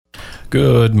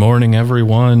Good morning,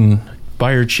 everyone.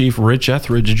 Fire Chief Rich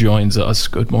Ethridge joins us.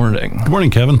 Good morning. Good morning,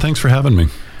 Kevin. Thanks for having me.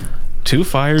 2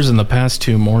 fires in the past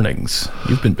 2 mornings.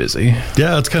 You've been busy.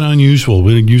 Yeah, it's kind of unusual.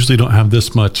 We usually don't have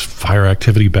this much fire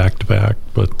activity back to back,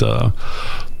 but the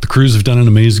crews have done an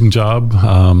amazing job.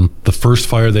 The first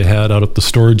fire they had out at the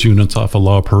storage units off of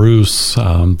La Perouse,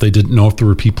 they didn't know if there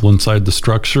were people inside the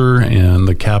structure, and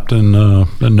the captain,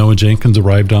 Noah Jenkins,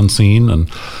 arrived on scene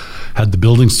and had the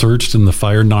building searched and the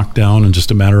fire knocked down in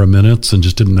just a matter of minutes, and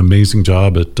just did an amazing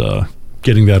job at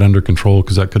getting that under control,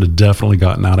 because that could have definitely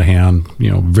gotten out of hand,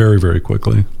 very, very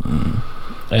quickly.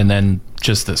 And then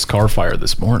just this car fire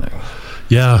this morning.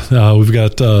 Yeah, we've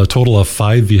got a total of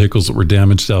 5 vehicles that were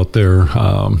damaged out there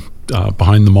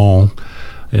behind the mall,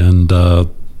 and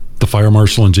the fire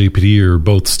marshal and JPD are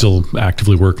both still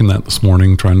actively working that this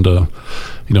morning, trying to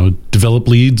develop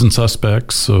leads and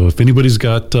suspects. So if anybody's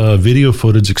got video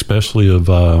footage, especially of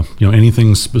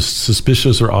anything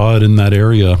suspicious or odd in that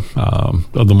area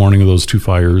of the morning of those 2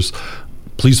 fires,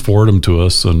 please forward them to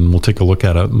us, and we'll take a look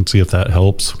at it and see if that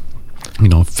helps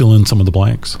fill in some of the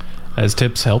blanks. Has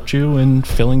tips helped you in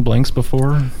filling blanks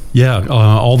before? Yeah,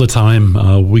 all the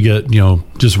time. We get,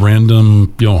 just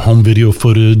random, home video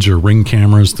footage or Ring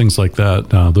cameras, things like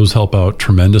that. Those help out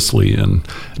tremendously. And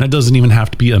it doesn't even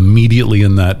have to be immediately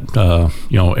in that,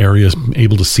 area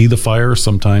able to see the fire.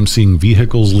 Sometimes seeing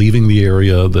vehicles leaving the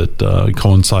area that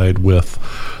coincide with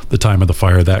the time of the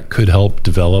fire, that could help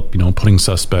develop, putting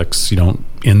suspects,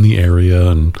 in the area,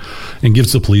 and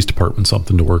gives the police department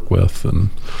something to work with, and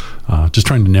just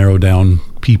trying to narrow down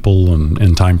people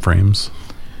and time frames.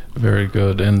 Very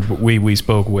good. And we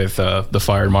spoke with the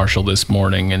fire marshal this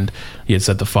morning, and he had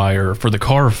said the fire for the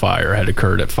car fire had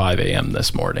occurred at 5 a.m.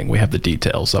 this morning. We have the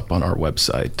details up on our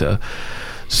website.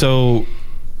 So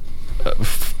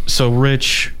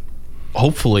Rich,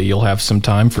 hopefully you'll have some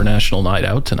time for National Night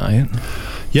Out tonight.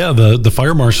 Yeah, the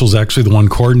fire marshal's actually the one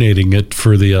coordinating it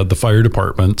for the fire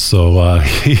department. So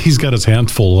he's got his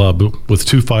hands full with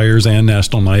 2 fires and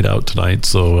National Night Out tonight.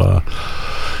 So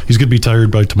he's going to be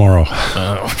tired by tomorrow.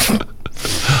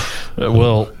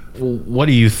 Well, what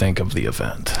do you think of the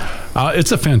event?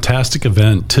 It's a fantastic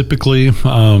event. Typically,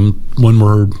 when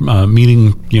we're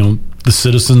meeting, the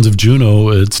citizens of Juneau,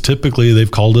 it's typically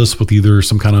they've called us with either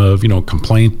some kind of,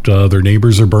 complaint, their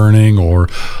neighbors are burning, or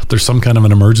there's some kind of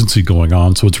an emergency going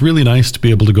on. So it's really nice to be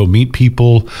able to go meet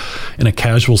people in a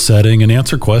casual setting and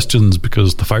answer questions,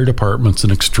 because the fire department's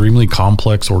an extremely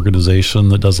complex organization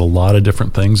that does a lot of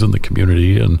different things in the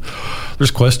community. And there's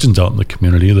questions out in the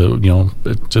community that,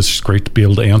 it's just great to be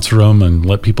able to answer them and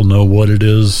let people know what it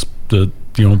is that,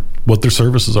 what their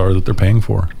services are that they're paying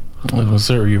for. Well,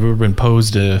 sir, you've ever been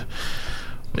posed a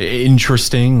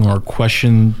interesting or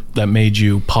question that made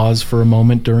you pause for a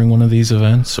moment during one of these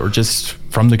events, or just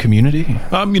from the community?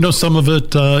 Some of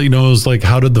it, is like,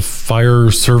 how did the fire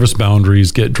service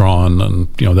boundaries get drawn? And,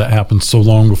 that happened so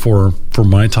long before for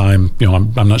my time.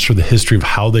 I'm not sure the history of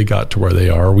how they got to where they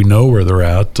are. We know where they're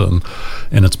at, and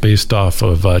it's based off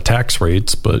of tax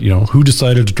rates. But, who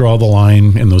decided to draw the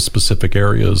line in those specific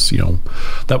areas?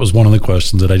 That was one of the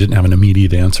questions that I didn't have an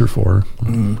immediate answer for.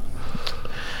 Mm.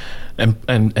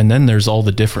 And then there's all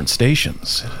the different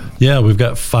stations. Yeah, we've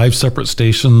got 5 separate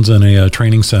stations and a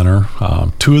training center.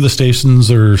 2 of the stations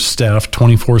are staffed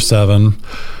 24/7.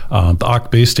 The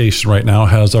Ock Bay station right now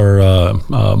has our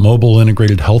mobile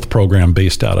integrated health program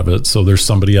based out of it. So there's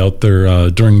somebody out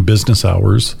there during business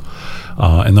hours.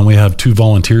 And then we have 2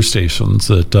 volunteer stations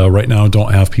that right now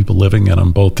don't have people living in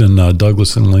them, both in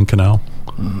Douglas and Lynn Canal.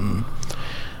 Mm-hmm.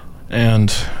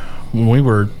 And when we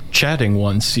were chatting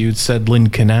once, you'd said Lynn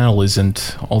Canal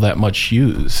isn't all that much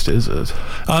used, is it?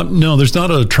 No, there's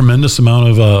not a tremendous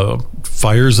amount of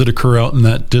fires that occur out in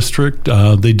that district.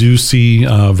 They do see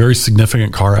very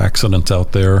significant car accidents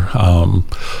out there. And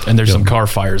there's some car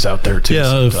fires out there too.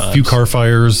 Yeah, sometimes. A few car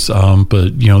fires.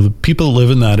 But, the people that live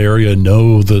in that area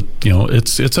know that,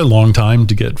 it's a long time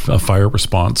to get a fire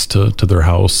response to their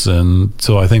house. And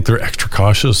so I think they're extra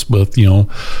cautious with,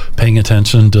 paying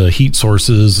attention to heat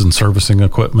sources and servicing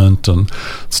equipment and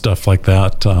stuff like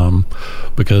that,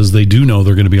 because they do know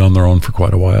they're going to be on their own for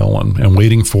quite a while, and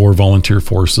waiting for volunteer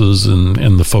forces and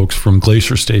the folks from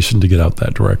Glacier Station to get out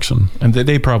that direction. And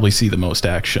they probably see the most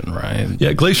action, right?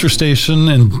 Yeah, Glacier Station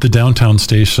and the downtown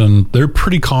station, they're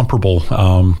pretty comparable.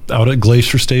 Out at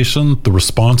Glacier Station, the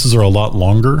responses are a lot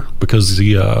longer, because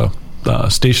the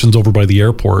stations over by the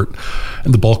airport,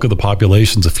 and the bulk of the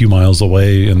population's a few miles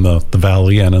away in the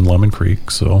valley and in Lemon Creek.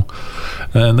 So,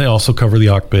 and they also cover the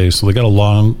Ock Bay, so they got a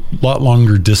lot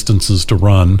longer distances to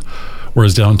run.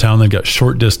 Whereas downtown, they've got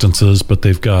short distances, but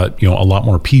they've got, a lot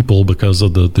more people because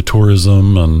of the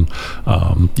tourism and,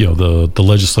 the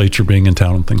legislature being in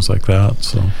town and things like that.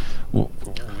 So,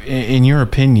 in your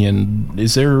opinion,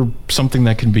 is there something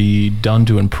that can be done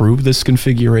to improve this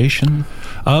configuration?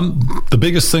 The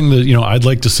biggest thing that I'd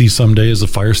like to see someday is a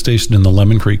fire station in the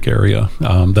Lemon Creek area.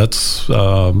 That's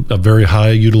a very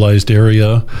high utilized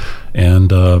area, and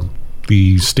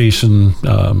the station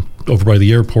over by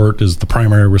the airport is the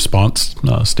primary response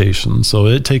station. So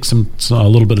it takes a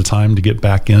little bit of time to get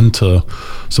back into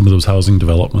some of those housing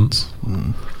developments.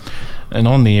 And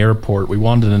on the airport, we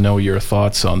wanted to know your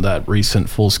thoughts on that recent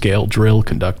full-scale drill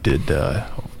conducted,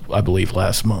 I believe,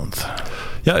 last month.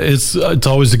 Yeah, it's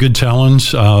always a good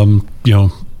challenge.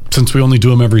 Since we only do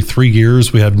them every 3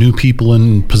 years, we have new people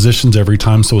in positions every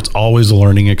time, so it's always a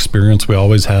learning experience. We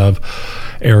always have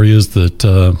areas that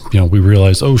we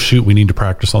realize, oh shoot, we need to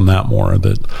practice on that more.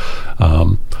 That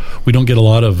we don't get a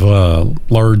lot of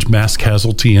large mass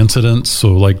casualty incidents,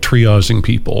 so like triaging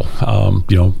people,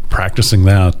 practicing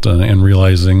that and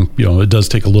realizing it does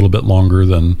take a little bit longer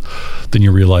than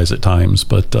you realize at times.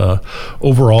 But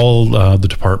overall, the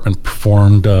department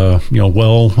performed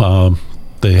well.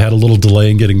 They had a little delay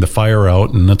in getting the fire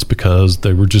out, and that's because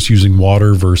they were just using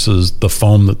water versus the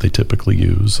foam that they typically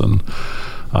use. And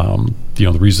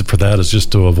the reason for that is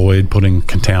just to avoid putting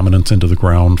contaminants into the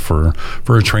ground for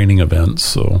a training event.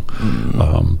 So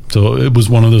so it was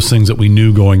one of those things that we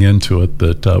knew going into it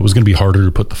that it was going to be harder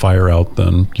to put the fire out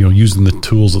than using the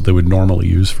tools that they would normally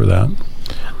use for that.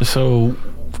 So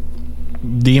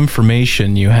the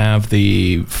information, you have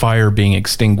the fire being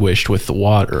extinguished with the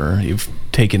water. You've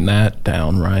taken that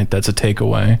down, right? That's a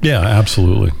takeaway. Yeah,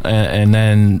 absolutely. And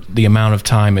then the amount of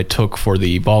time it took for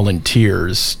the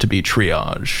volunteers to be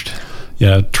triaged.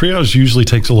 Yeah, triage usually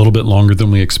takes a little bit longer than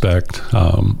we expect.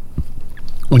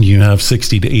 When you have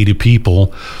 60 to 80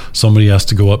 people, somebody has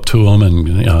to go up to them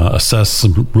and assess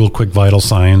some real quick vital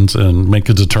signs and make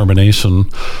a determination,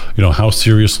 how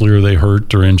seriously are they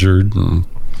hurt or injured, and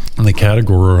they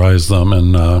categorize them.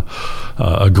 And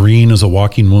a green is a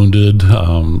walking wounded,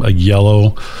 a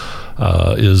yellow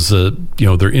is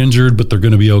they're injured but they're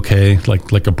going to be okay,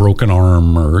 like a broken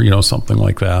arm or something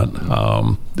like that.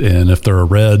 And if they're a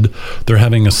red, they're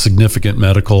having a significant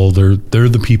medical. They're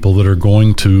the people that are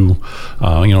going to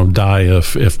die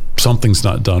if something's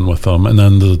not done with them. And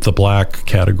then the black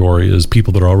category is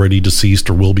people that are already deceased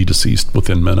or will be deceased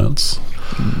within minutes.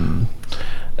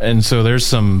 And so there's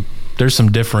some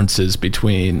differences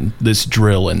between this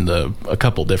drill and a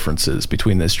couple differences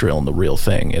between this drill and the real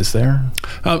thing, is there?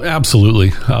 Absolutely.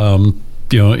 In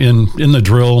the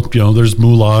drill, there's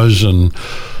moulage and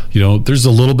there's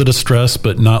a little bit of stress,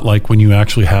 but not like when you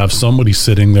actually have somebody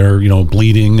sitting there,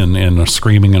 bleeding and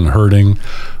screaming and hurting.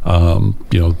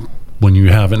 When you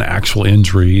have an actual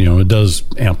injury, it does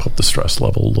amp up the stress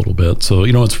level a little bit. So,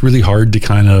 it's really hard to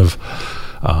kind of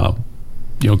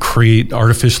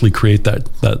artificially create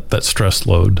that stress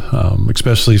load,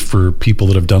 especially for people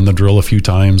that have done the drill a few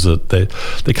times, that they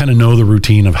kind of know the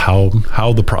routine of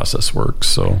how the process works.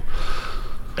 So,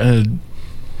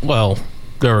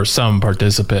 there are some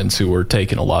participants who were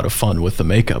taking a lot of fun with the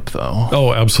makeup, though.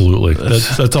 Oh, absolutely.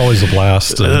 That's always a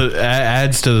blast.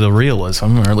 Adds to the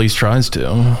realism, or at least tries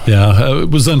to. Yeah,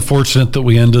 it was unfortunate that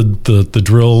we ended the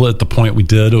drill at the point we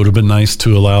did. It would have been nice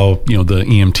to allow the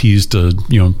EMTs to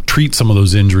treat some of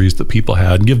those injuries that people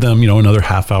had, and give them another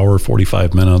half hour,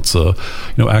 45 minutes,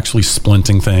 actually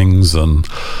splinting things and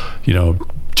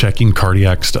checking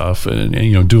cardiac stuff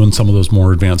and doing some of those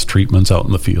more advanced treatments out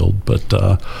in the field. But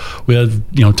we had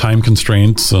time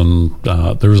constraints, and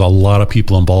there was a lot of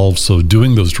people involved, so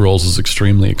doing those drills is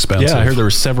extremely expensive. Yeah, I heard there were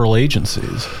several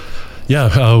agencies. Yeah,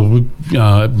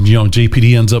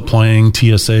 JPD ends up playing,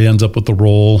 TSA ends up with the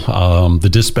role, the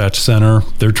dispatch center,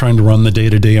 they're trying to run the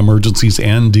day-to-day emergencies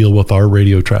and deal with our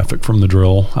radio traffic from the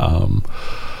drill. Trying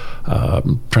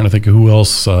to think of who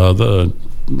else, the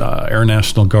Air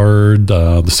National Guard,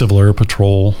 the Civil Air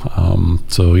Patrol.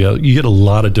 So yeah, you get a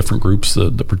lot of different groups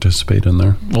that participate in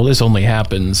there. Well, this only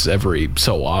happens every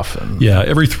so often. Yeah,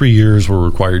 every 3 years we're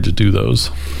required to do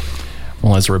those.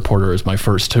 Well, as a reporter, it was my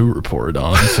first to report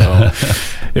on, so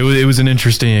it was an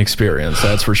interesting experience,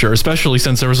 that's for sure, especially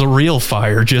since there was a real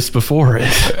fire just before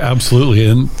it. Absolutely.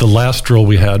 And the last drill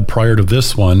we had prior to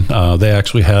this one, they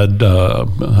actually had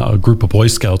a group of Boy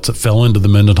Scouts that fell into the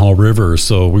Mendenhall River,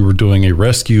 so we were doing a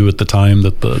rescue at the time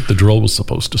that the drill was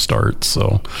supposed to start.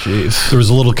 So jeez. There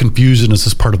was a little confusion. Is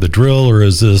this part of the drill, or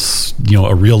is this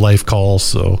a real life call?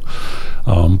 So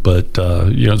but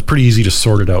it's pretty easy to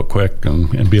sort it out quick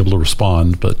and be able to respond.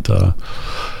 But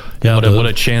Yeah, what are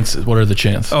the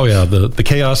chances? Oh yeah, the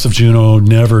chaos of Juneau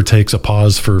never takes a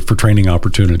pause for training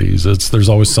opportunities. There's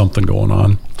always something going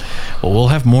on. Well, we'll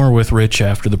have more with Rich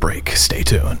after the break. Stay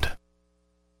tuned.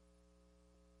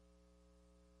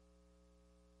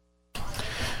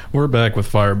 We're back with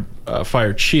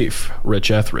Fire Chief Rich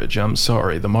Ethridge. I'm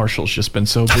sorry, the marshal's just been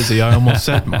so busy I almost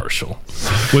said marshal.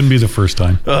 Wouldn't be the first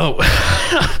time. Oh,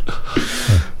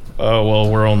 well,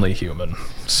 we're only human.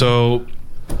 So,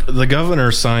 the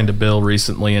governor signed a bill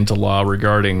recently into law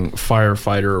regarding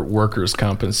firefighter workers'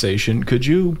 compensation. Could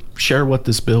you share what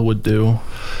this bill would do?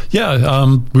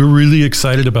 Yeah, we were really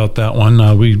excited about that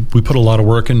one. We put a lot of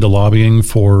work into lobbying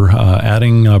for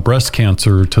adding breast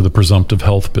cancer to the presumptive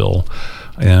health bill.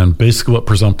 And basically what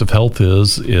presumptive health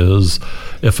is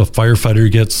if a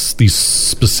firefighter gets these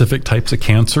specific types of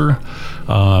cancer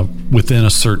within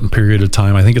a certain period of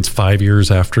time, I think it's 5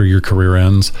 years after your career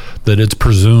ends, that it's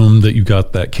presumed that you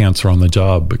got that cancer on the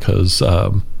job, because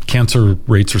cancer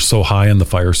rates are so high in the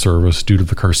fire service due to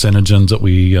the carcinogens that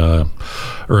we are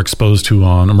exposed to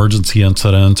on emergency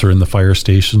incidents or in the fire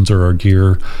stations or our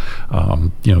gear.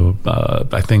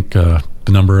 I think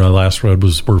the number I last read we're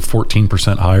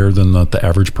 14% higher than the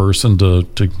average person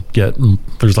to get.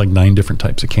 There's like 9 different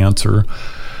types of cancer.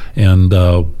 And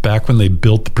back when they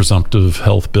built the presumptive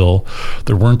health bill,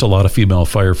 there weren't a lot of female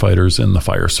firefighters in the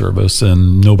fire service,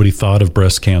 and nobody thought of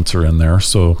breast cancer in there.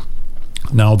 So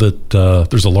now that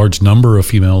there's a large number of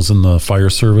females in the fire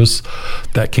service,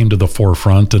 that came to the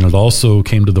forefront. And it also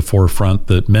came to the forefront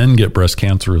that men get breast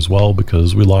cancer as well,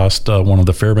 because we lost one of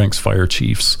the Fairbanks fire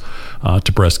chiefs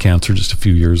to breast cancer just a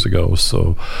few years ago.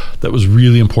 So that was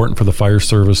really important for the fire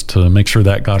service to make sure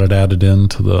that got it added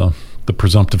into the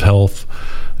presumptive health.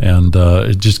 And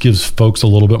it just gives folks a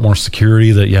little bit more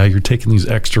security that, yeah, you're taking these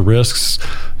extra risks.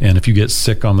 And if you get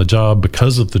sick on the job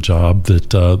because of the job, that,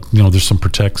 there's some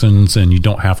protections and you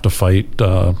don't have to fight,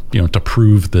 to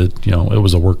prove that, it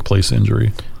was a workplace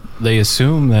injury. They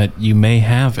assume that you may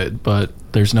have it, but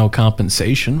there's no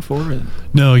compensation for it?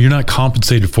 No, you're not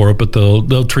compensated for it, but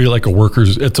they'll treat it like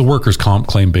it's a workers' comp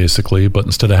claim, basically. But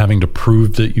instead of having to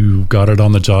prove that you got it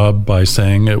on the job by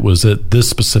saying it was at this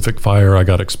specific fire I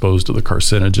got exposed to the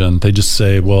carcinogen, they just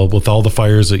say, well, with all the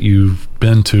fires that you've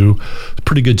been to, a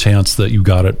pretty good chance that you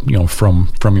got it,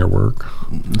 from your work.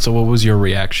 So what was your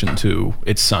reaction to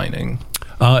its signing?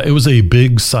 It was a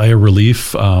big sigh of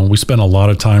relief. We spent a lot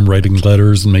of time writing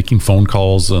letters and making phone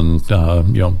calls and,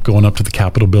 going up to the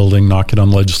Capitol building, knocking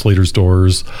on legislators'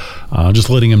 doors,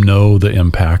 just letting them know the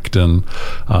impact. And,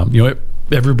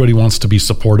 everybody wants to be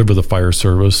supportive of the fire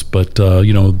service, but,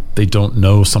 they don't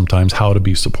know sometimes how to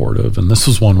be supportive. And this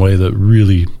is one way that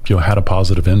really, had a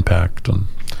positive impact. And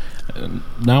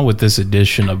now with this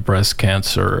addition of breast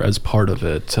cancer as part of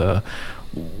it,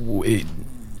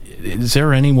 is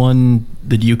there anyone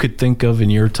that you could think of in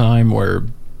your time where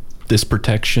this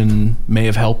protection may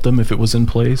have helped them if it was in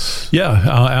place? Yeah,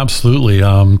 absolutely.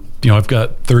 I've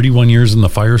got 31 years in the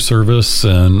fire service,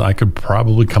 and I could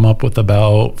probably come up with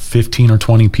about 15 or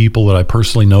 20 people that I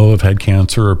personally know have had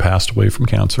cancer or passed away from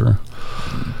cancer.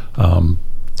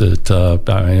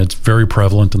 It's very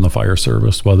prevalent in the fire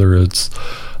service, whether it's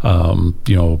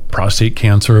prostate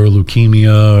cancer or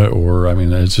leukemia, or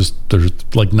there's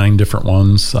like 9 different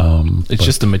ones. It's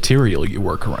just the material you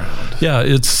work around. Yeah,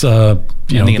 it's the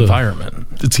environment.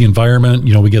 It's the environment.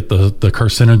 We get the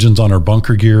carcinogens on our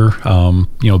bunker gear.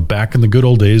 Back in the good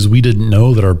old days, we didn't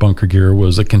know that our bunker gear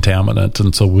was a contaminant,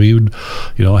 and so we would,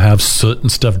 have soot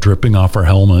and stuff dripping off our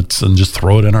helmets and just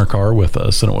throw it in our car with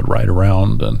us, and it would ride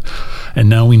around. And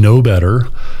now we know better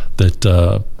that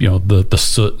the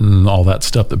soot and all that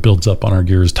stuff that builds up on our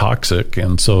gear is toxic,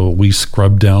 and so we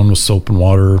scrub down with soap and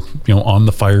water, on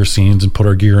the fire scenes and put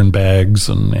our gear in bags,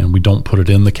 and we don't put it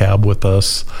in the cab with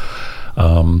us.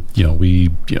 We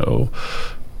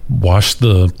wash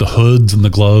the hoods and the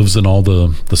gloves and all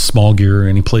the small gear,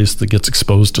 any place that gets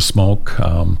exposed to smoke.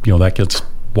 That gets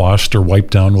washed or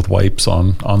wiped down with wipes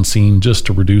on scene, just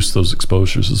to reduce those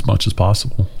exposures as much as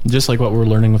possible. Just like what we're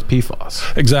learning with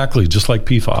PFAS. Exactly, just like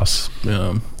PFAS.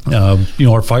 Yeah.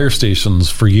 Our fire stations,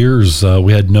 for years,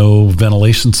 we had no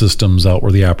ventilation systems out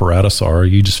where the apparatus are.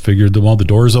 You just figured that, the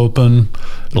door's open,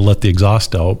 it'll let the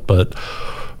exhaust out. But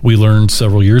we learned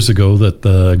several years ago that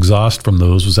the exhaust from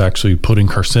those was actually putting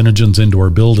carcinogens into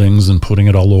our buildings and putting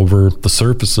it all over the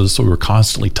surfaces. So we were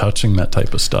constantly touching that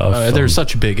type of stuff. They're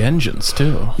such big engines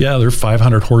too. Yeah, they're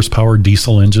 500 horsepower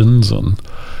diesel engines, and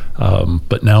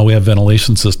but now we have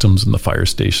ventilation systems in the fire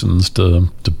stations to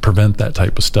prevent that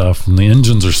type of stuff. And the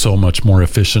engines are so much more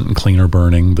efficient and cleaner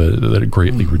burning that it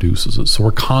greatly reduces it. So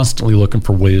we're constantly looking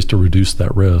for ways to reduce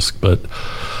that risk. But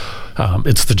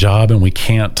it's the job, and we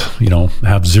can't,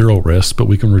 have zero risk, but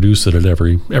we can reduce it at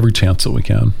every chance that we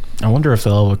can. I wonder if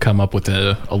they'll come up with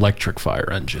an electric fire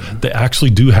engine. They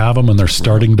actually do have them, and they're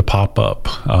starting to pop up.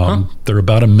 They're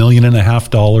about $1.5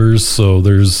 million. So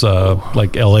there's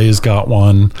like LA's got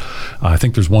one. I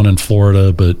think there's one in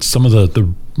Florida, but some of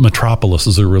the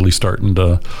metropolises are really starting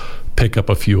to pick up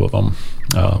a few of them.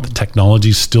 The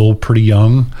technology's still pretty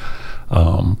young.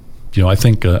 I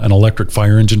think an electric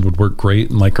fire engine would work great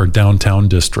in like our downtown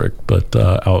district, but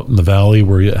out in the valley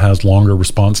where it has longer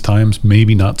response times,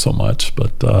 maybe not so much.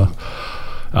 But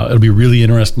it'll be really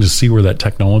interesting to see where that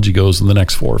technology goes in the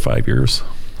next 4 or 5 years.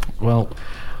 Well,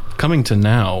 coming to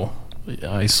now,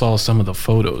 I saw some of the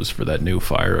photos for that new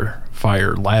fire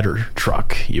ladder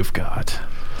truck you've got.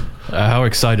 How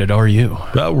excited are you?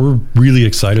 We're really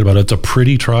excited about it. It's a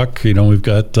pretty truck. We've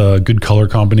got good color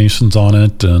combinations on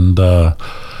it, and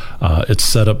it's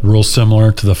set up real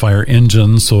similar to the fire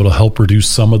engine, so it'll help reduce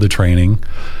some of the training.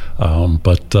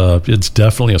 But it's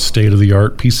definitely a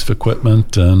state-of-the-art piece of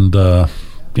equipment, and it's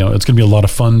going to be a lot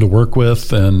of fun to work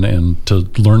with and to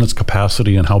learn its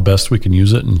capacity and how best we can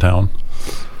use it in town.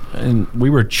 And we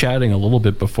were chatting a little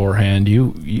bit beforehand.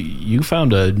 You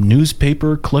found a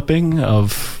newspaper clipping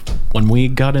of when we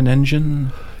got an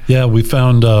engine? Yeah, we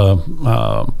found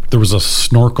there was a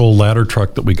snorkel ladder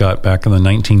truck that we got back in the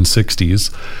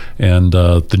 1960s, and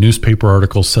the newspaper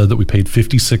article said that we paid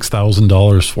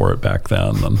 $56,000 for it back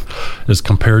then, and as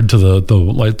compared to the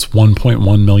it's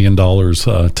 $1.1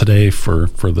 million today for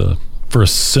a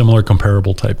similar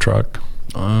comparable type truck.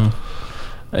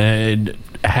 And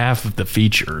half of the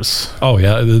features. Oh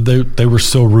yeah, they were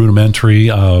so rudimentary.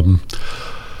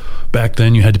 Back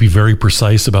then, you had to be very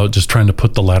precise about just trying to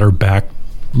put the ladder back,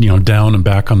 down and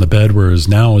back on the bed, whereas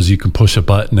now is you can push a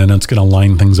button and it's going to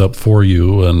line things up for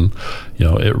you, and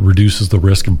it reduces the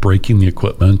risk of breaking the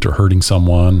equipment or hurting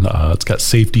someone. It's got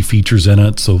safety features in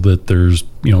it so that there's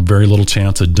very little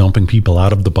chance of dumping people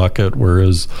out of the bucket,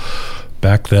 whereas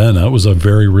back then that was a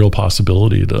very real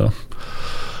possibility to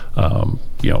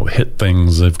hit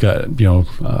things. They've got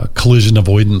collision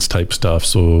avoidance type stuff,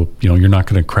 so you're not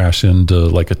going to crash into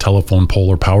like a telephone pole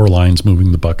or power lines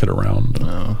moving the bucket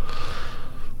around.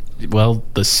 Well,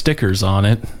 the stickers on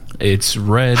it, it's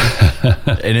red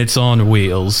and it's on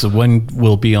wheels. When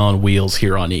will it be on wheels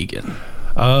here on Egan?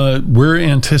 We're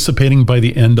anticipating by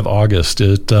the end of August.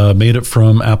 It made it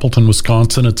from Appleton,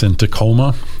 Wisconsin. It's in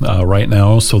Tacoma right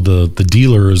now, so the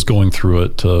dealer is going through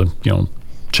it to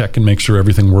check and make sure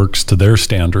everything works to their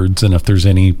standards, and if there's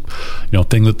any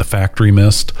thing that the factory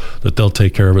missed, that they'll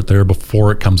take care of it there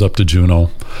before it comes up to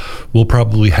Juneau. We'll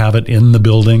probably have it in the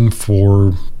building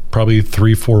for probably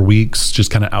 3-4 weeks,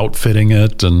 just kind of outfitting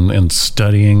it and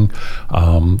studying,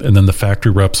 and then the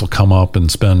factory reps will come up and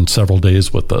spend several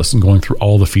days with us and going through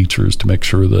all the features to make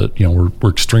sure that we're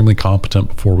extremely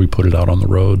competent before we put it out on the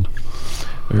road.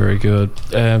 Very good.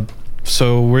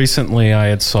 So recently I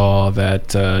had saw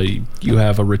that you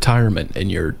have a retirement in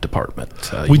your department.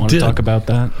 You want to talk about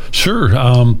that? Sure.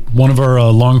 One of our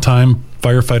longtime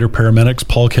firefighter paramedics,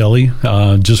 Paul Kelly,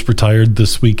 just retired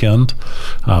this weekend.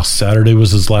 Saturday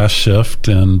was his last shift,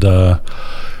 and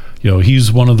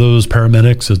he's one of those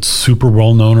paramedics that's super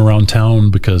well known around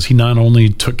town because he not only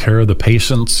took care of the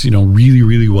patients, really,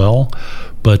 really well,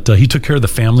 but he took care of the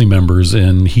family members,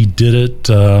 and he did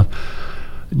it.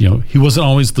 He wasn't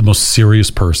always the most serious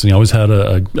person. He always had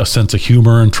a sense of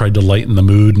humor and tried to lighten the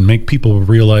mood and make people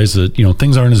realize that,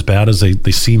 things aren't as bad as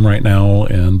they seem right now,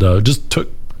 and just took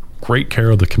great care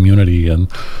of the community. And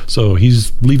so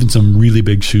he's leaving some really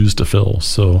big shoes to fill.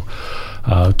 So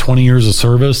 20 years of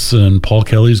service, and Paul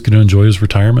Kelly's going to enjoy his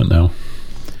retirement now.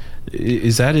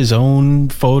 Is that his own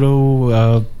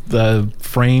photo, the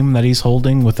frame that he's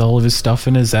holding with all of his stuff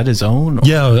in? Is that his own? Or?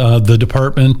 Yeah, the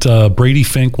department, Brady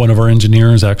Fink, one of our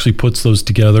engineers, actually puts those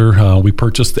together. We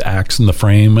purchase the axe and the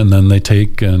frame, and then they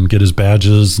take and get his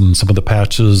badges and some of the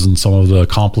patches and some of the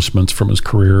accomplishments from his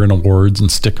career and awards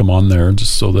and stick them on there,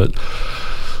 just so that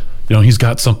he's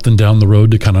got something down the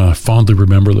road to kind of fondly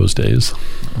remember those days.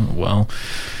 Well,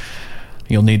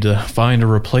 you'll need to find a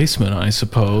replacement, I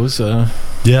suppose.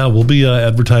 Yeah, we'll be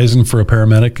advertising for a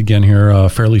paramedic again here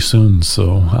fairly soon.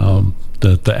 So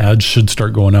the ads should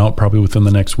start going out probably within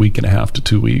the next week and a half to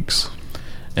 2 weeks.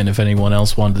 And if anyone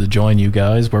else wanted to join you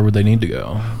guys, where would they need to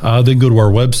go? They can go to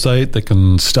our website. They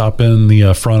can stop in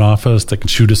the front office. They can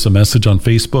shoot us a message on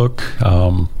Facebook.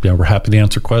 We're happy to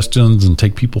answer questions and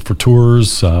take people for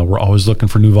tours. We're always looking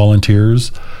for new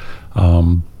volunteers.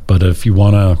 But if you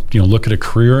want to, look at a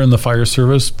career in the fire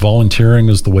service, volunteering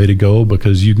is the way to go,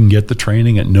 because you can get the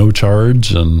training at no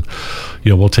charge, and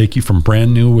we'll take you from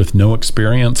brand new with no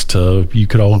experience to you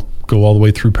could go all the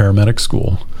way through paramedic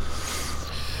school.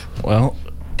 Well,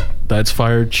 that's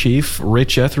Fire Chief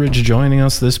Rich Ethridge joining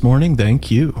us this morning. Thank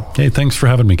you. Hey, thanks for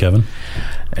having me, Kevin.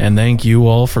 And thank you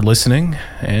all for listening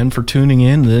and for tuning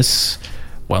in this,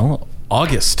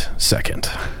 August 2nd.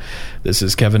 This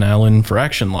is Kevin Allen for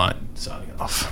Action Line, signing off.